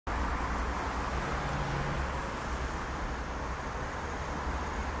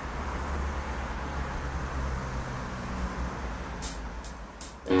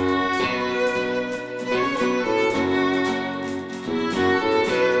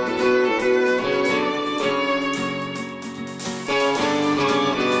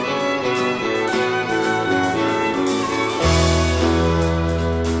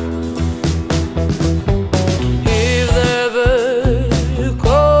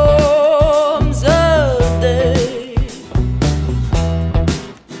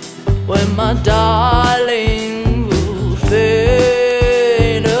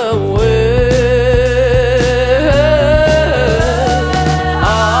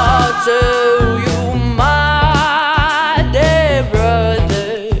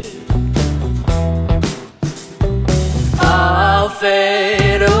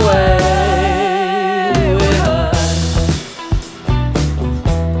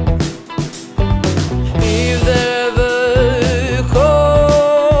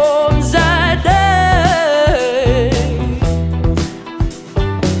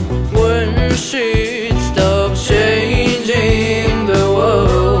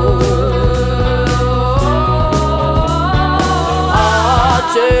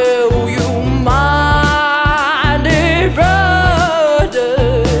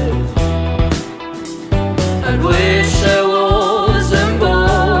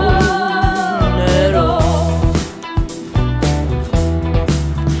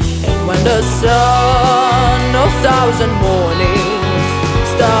1,000 mornings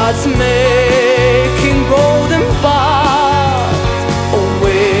starts making golden bars, on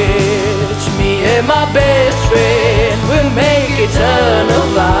which me and my best friend will make eternal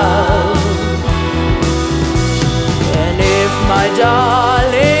vows. And if my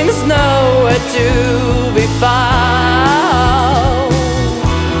darlings know where to be found,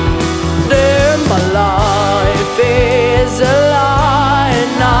 then my life is a lie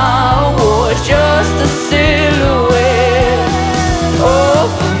now, or just a silhouette of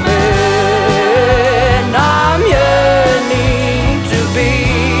a man I'm yearning to be.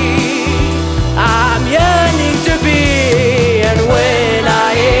 I'm yearning to be. And when I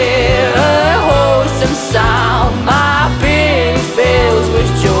hear a wholesome sound, my being fills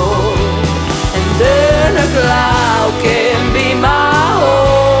with joy. And then a cloud can be my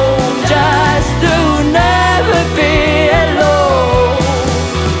home, just to never be alone.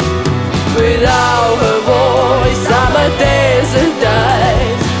 Without her voice, I'm a desert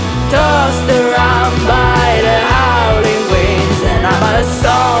dust, tossed around by the howling winds. And I'm a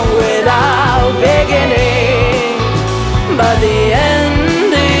song without beginning, but the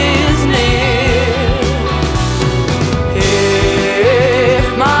end is near. If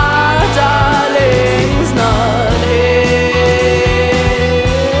my darling's not here,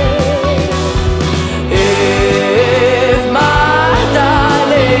 if my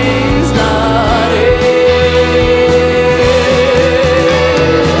darling's not here.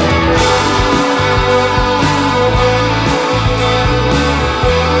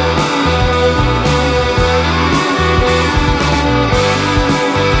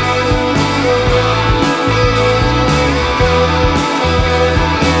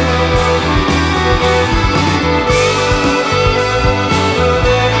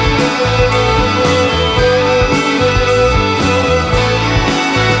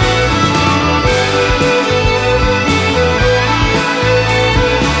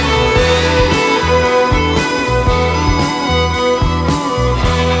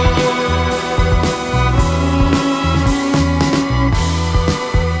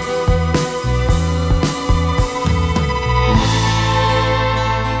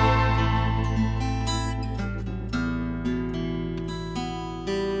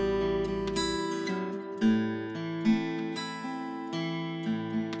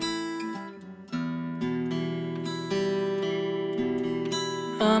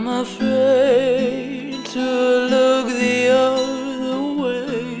 I'm afraid to look the other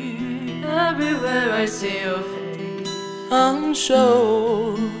way. Everywhere I see your face, I'm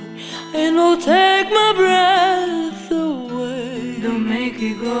sure it'll take my breath away. Don't make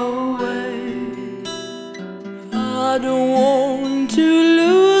it go away. I don't want to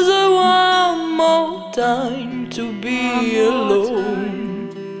lose her one more time.